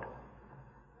passport.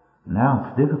 Now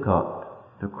it's difficult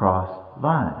to cross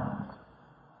lines.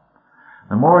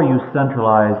 The more you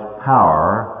centralize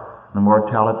power, the more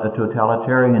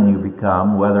totalitarian you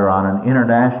become, whether on an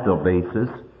international basis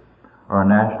or a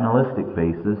nationalistic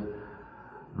basis,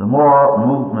 the more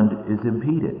movement is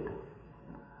impeded.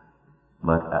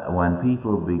 But when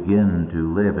people begin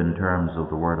to live in terms of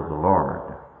the Word of the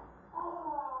Lord,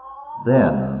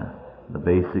 then the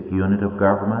basic unit of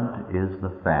government is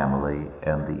the family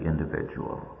and the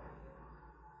individual.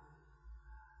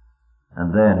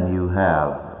 And then you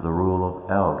have the rule of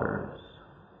elders.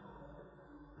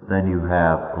 Then you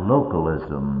have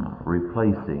localism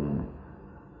replacing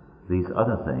these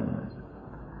other things.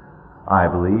 I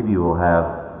believe you will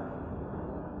have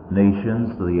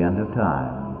nations to the end of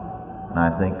time. And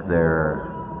I think their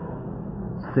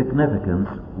significance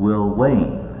will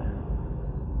wane.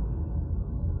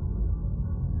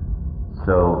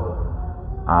 So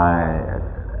I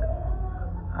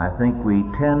think we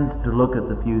tend to look at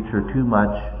the future too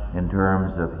much in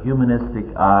terms of humanistic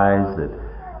eyes that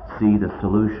see the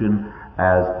solution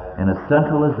as in a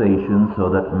centralization so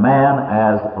that man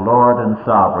as Lord and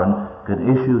sovereign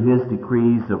can issue his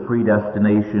decrees of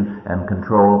predestination and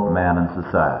control man and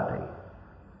society.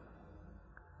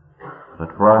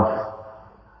 But for us,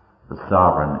 the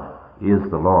sovereign is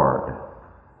the Lord,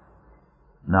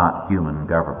 not human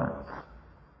governments.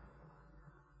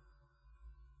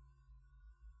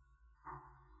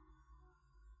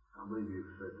 I believe you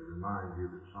said to remind you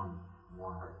that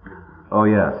someone had given you. Oh,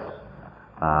 yes.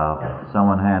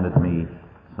 Someone handed me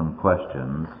some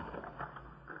questions.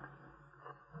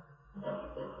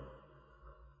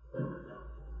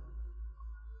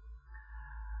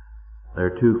 There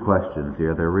are two questions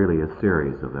here. They're really a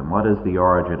series of them. What is the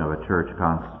origin of a church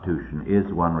constitution?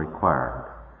 Is one required?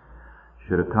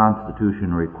 Should a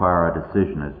constitution require a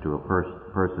decision as to a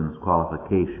person's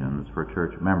qualifications for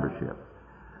church membership?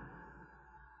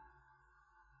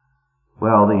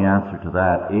 Well, the answer to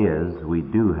that is we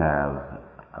do have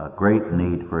a great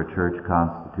need for a church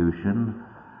constitution.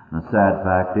 And the sad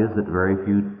fact is that very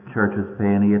few churches pay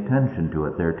any attention to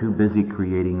it. They're too busy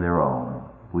creating their own.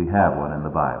 We have one in the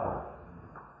Bible.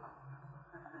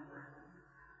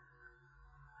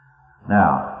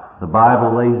 Now, the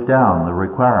Bible lays down the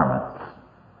requirements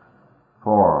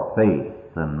for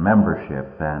faith and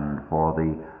membership and for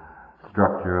the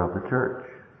structure of the church.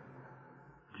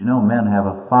 But you know, men have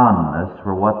a fondness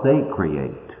for what they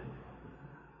create.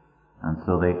 And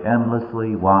so they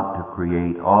endlessly want to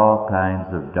create all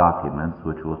kinds of documents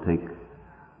which will take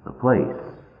the place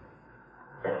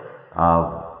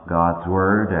of God's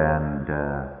Word and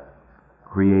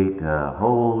create a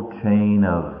whole chain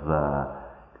of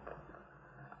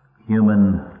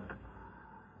human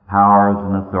powers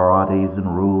and authorities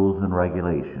and rules and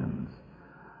regulations.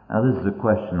 Now, this is a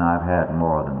question I've had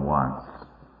more than once.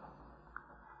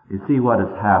 You see, what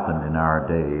has happened in our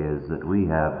day is that we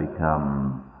have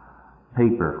become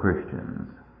paper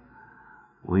Christians.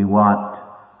 We want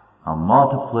a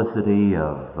multiplicity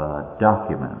of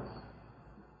documents.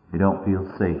 We don't feel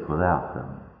safe without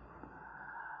them.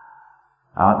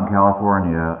 Out in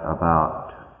California, about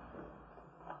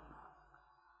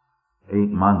 8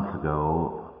 months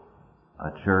ago,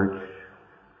 a church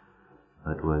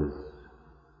that was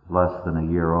less than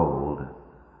a year old,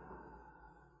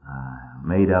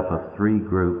 made up of 3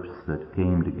 groups that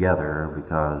came together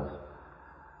because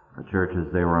the churches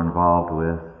they were involved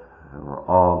with were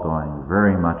all going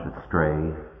very much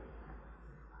astray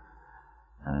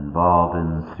and involved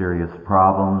in serious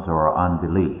problems or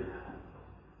unbelief.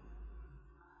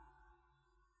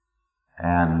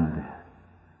 And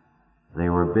they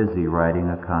were busy writing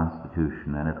a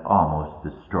constitution, and it almost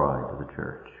destroyed the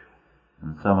church.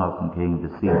 And some of them came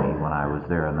to see me when I was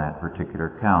there in that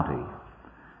particular county,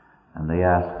 and they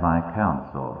asked my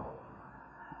counsel.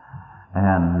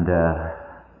 And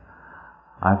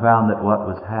I found that what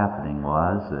was happening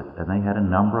was that, and they had a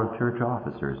number of church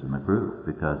officers in the group,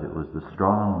 because it was the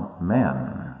strong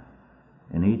men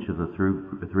in each of the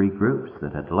 3 groups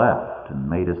that had left and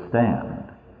made a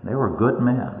stand. They were good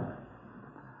men.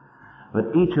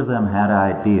 But each of them had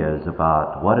ideas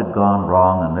about what had gone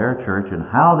wrong in their church and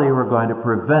how they were going to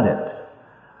prevent it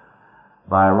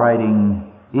by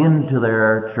writing into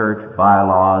their church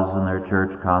bylaws and their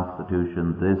church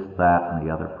constitution this, that, and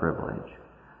the other privilege.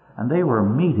 And they were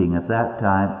meeting at that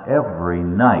time every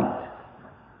night,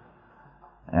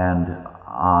 and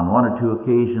on 1 or 2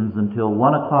 occasions until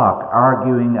 1 o'clock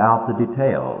arguing out the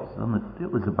details, and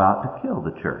it was about to kill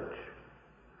the church.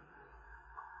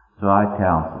 So I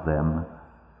counseled them,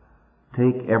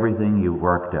 take everything you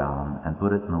worked on and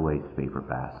put it in the waste paper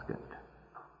basket.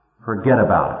 Forget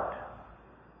about it.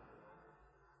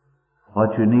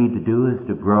 What you need to do is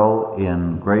to grow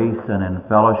in grace and in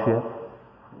fellowship.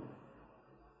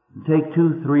 Take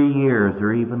 2-3 years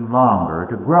or even longer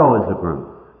to grow as a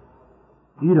group.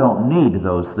 You don't need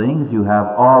those things. You have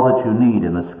all that you need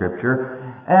in the Scripture.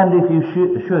 And if you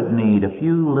should need a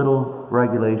few little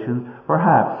regulations,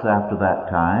 perhaps after that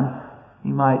time,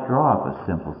 you might draw up a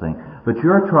simple thing. But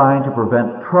you're trying to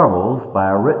prevent troubles by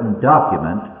a written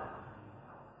document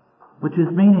which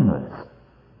is meaningless.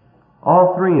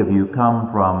 All 3 of you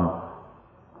come from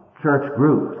church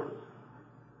groups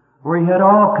where you had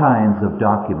all kinds of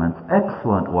documents,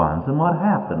 excellent ones. And what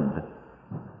happened?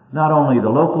 Not only the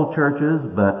local churches,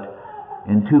 but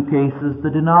in 2 cases, the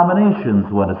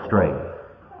denominations went astray.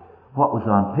 what was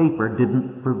on paper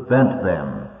didn't prevent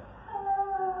them.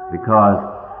 Because,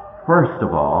 first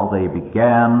of all, they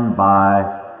began by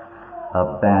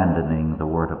abandoning the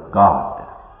Word of God.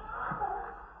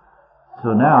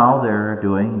 So now they're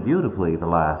doing beautifully, the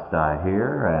last I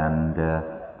hear, and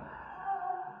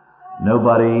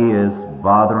nobody is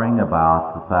bothering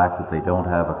about the fact that they don't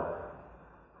have a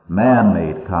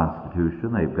man-made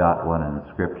constitution. They've got one in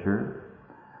Scripture.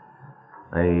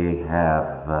 They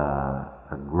have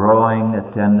a growing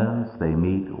attendance. They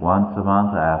meet once a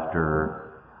month after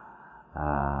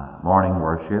morning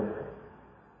worship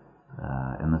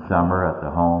in the summer at the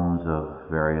homes of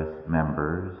various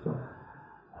members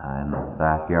in the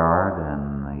backyard,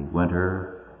 and the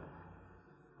winter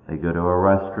they go to a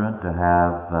restaurant to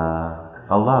have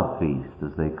a love feast,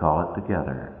 as they call it,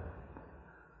 together.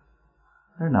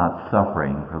 They're not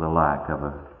suffering for the lack of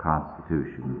a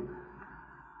constitution.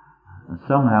 And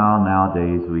somehow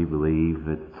nowadays we believe,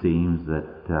 it seems,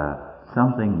 that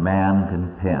something man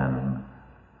can pen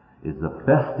is the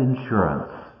best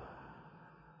insurance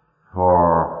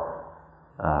for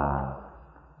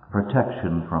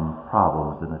protection from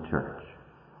problems in a church.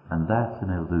 And that's an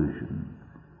illusion.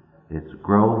 It's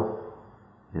growth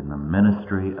in the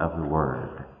ministry of the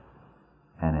Word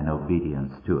and in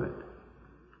obedience to it.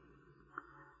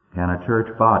 Can a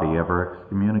church body ever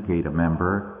excommunicate a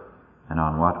member, and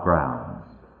on what grounds?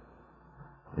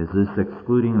 Is this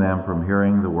excluding them from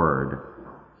hearing the Word,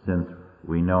 since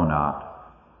we know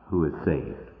not who is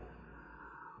saved?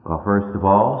 Well, first of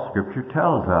all, Scripture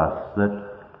tells us that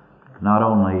not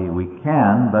only we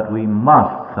can, but we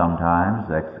must sometimes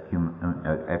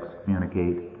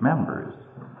excommunicate members.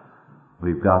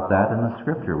 We've got that in the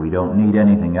Scripture. We don't need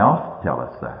anything else to tell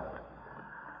us that.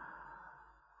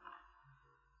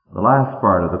 The last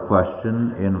part of the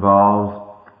question involves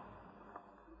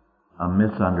a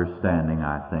misunderstanding,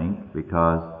 I think,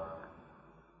 because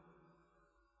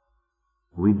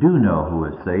we do know who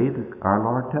is saved. Our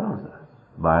Lord tells us,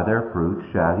 "By their fruits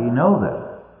shall ye know them."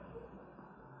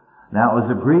 Now, it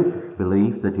was a Greek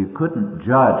belief that you couldn't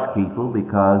judge people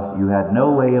because you had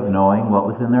no way of knowing what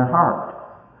was in their heart.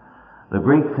 The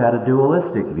Greeks had a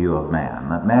dualistic view of man,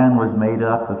 that man was made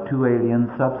up of two alien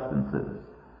substances.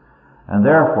 And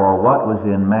therefore, what was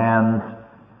in man's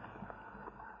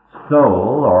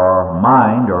soul or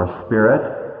mind or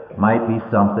spirit might be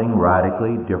something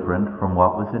radically different from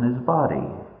what was in his body.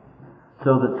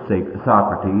 So that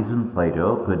Socrates and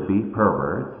Plato could be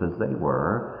perverts, as they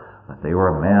were, but they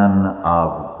were men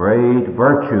of great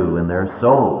virtue in their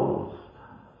souls.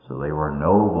 So they were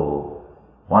noble,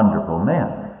 wonderful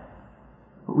men.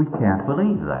 But we can't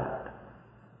believe that.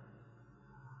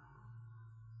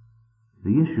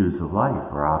 The issues of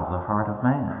life are out of the heart of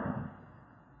man.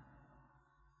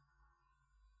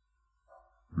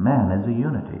 Man is a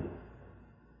unity.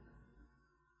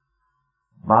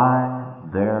 By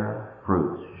their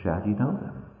fruits shall ye know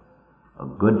them. A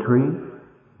good tree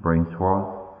brings forth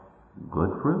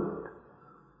good fruit.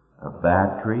 A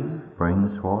bad tree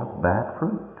brings forth bad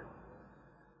fruit.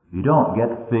 You don't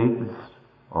get figs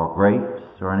or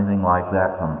grapes or anything like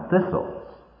that from thistles.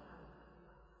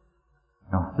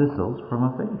 No, thistles from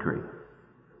a fig tree.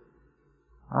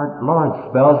 Our Lord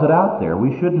spells it out there.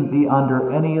 We shouldn't be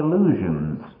under any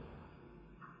illusions.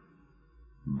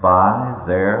 By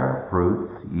their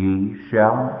fruits ye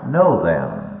shall know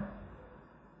them.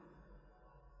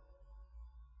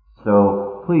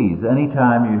 So please,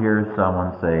 anytime you hear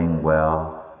someone saying,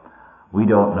 "Well, we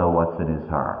don't know what's in his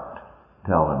heart,"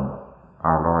 tell them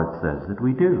our Lord says that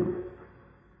we do.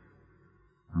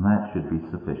 And that should be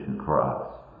sufficient for us.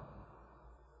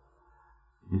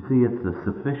 You see, it's the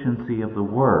sufficiency of the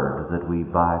Word that we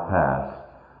bypass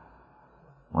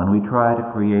when we try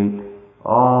to create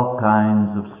all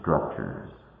kinds of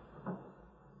structures.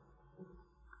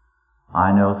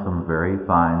 I know some very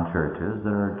fine churches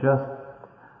that are just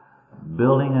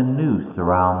building a noose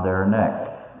around their neck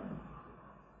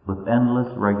with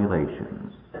endless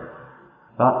regulations.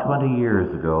 About 20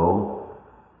 years ago,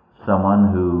 someone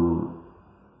who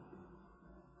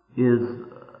is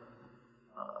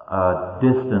a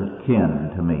distant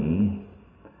kin to me,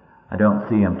 I don't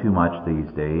see him too much these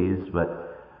days,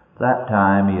 but that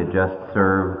time he had just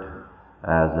served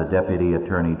as a Deputy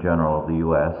Attorney General of the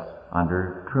U.S.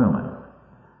 under Truman.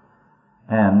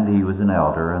 And he was an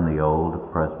elder in the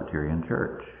old Presbyterian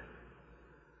Church.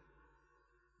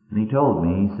 And he told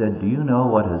me, he said, "Do you know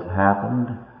what has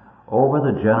happened? Over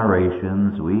the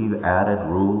generations, we've added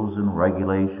rules and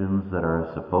regulations that are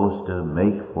supposed to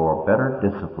make for better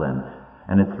discipline,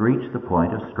 and it's reached the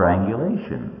point of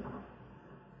strangulation."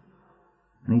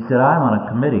 And he said, "I'm on a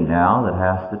committee now that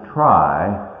has to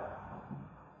try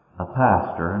a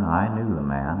pastor, and I knew the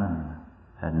man and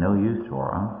had no use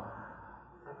for him,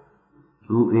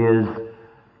 who is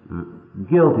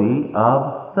guilty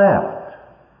of theft.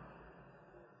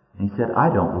 And he said,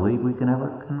 I don't believe we can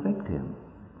ever convict him.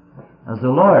 As a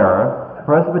lawyer,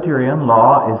 Presbyterian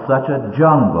law is such a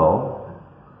jungle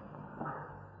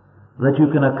that you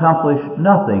can accomplish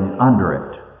nothing under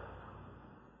it.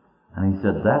 And he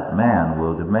said, that man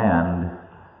will demand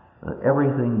that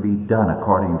everything be done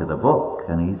according to the book,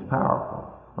 and he's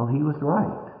powerful. Well, he was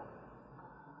right.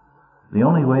 The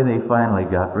only way they finally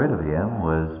got rid of him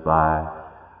was by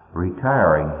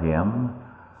retiring him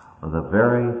with a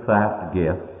very fat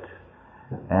gift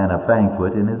and a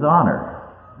banquet in his honor.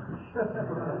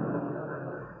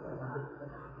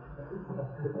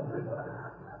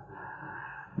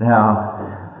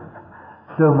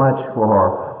 Now, so much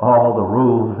for all the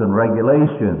rules and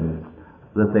regulations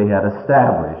that they had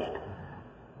established.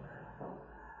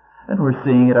 And we're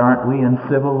seeing it, aren't we, in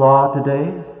civil law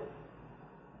today?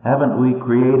 Haven't we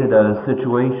created a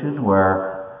situation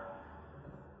where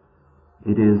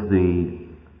it is the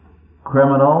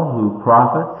criminal who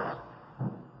profits?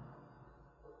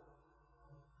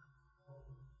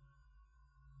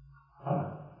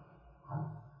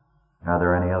 Are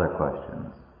there any other questions?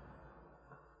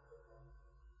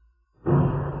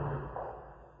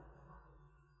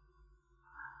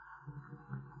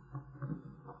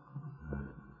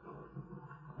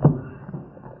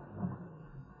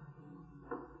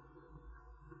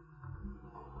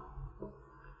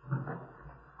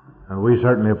 We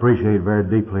certainly appreciate very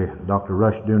deeply Dr.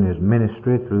 Rushdoony's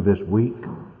ministry through this week.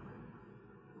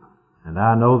 And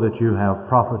I know that you have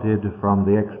profited from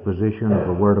the exposition of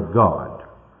the Word of God.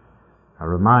 I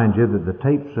remind you that the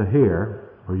tapes are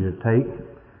here for you to take,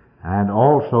 and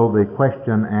also the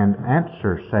question and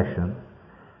answer session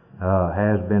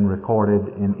has been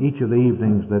recorded in each of the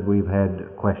evenings that we've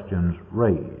had questions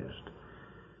raised.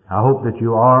 I hope that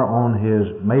you are on his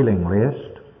mailing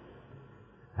list,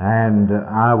 and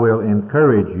I will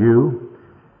encourage you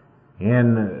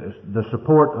in the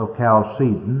support of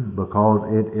Chalcedon, because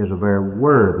it is a very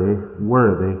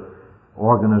worthy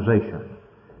organization,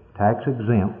 tax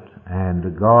exempt,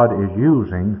 and God is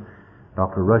using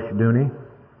Dr. Rushdoony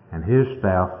and his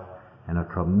staff in a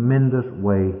tremendous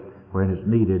way when it's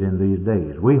needed in these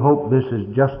days. We hope this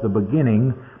is just the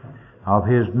beginning of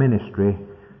his ministry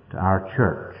to our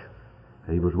church.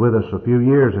 He was with us a few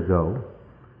years ago,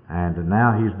 and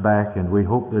now he's back, and we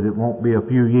hope that it won't be a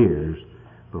few years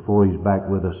before he's back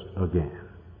with us again.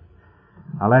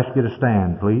 I'll ask you to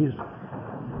stand, please.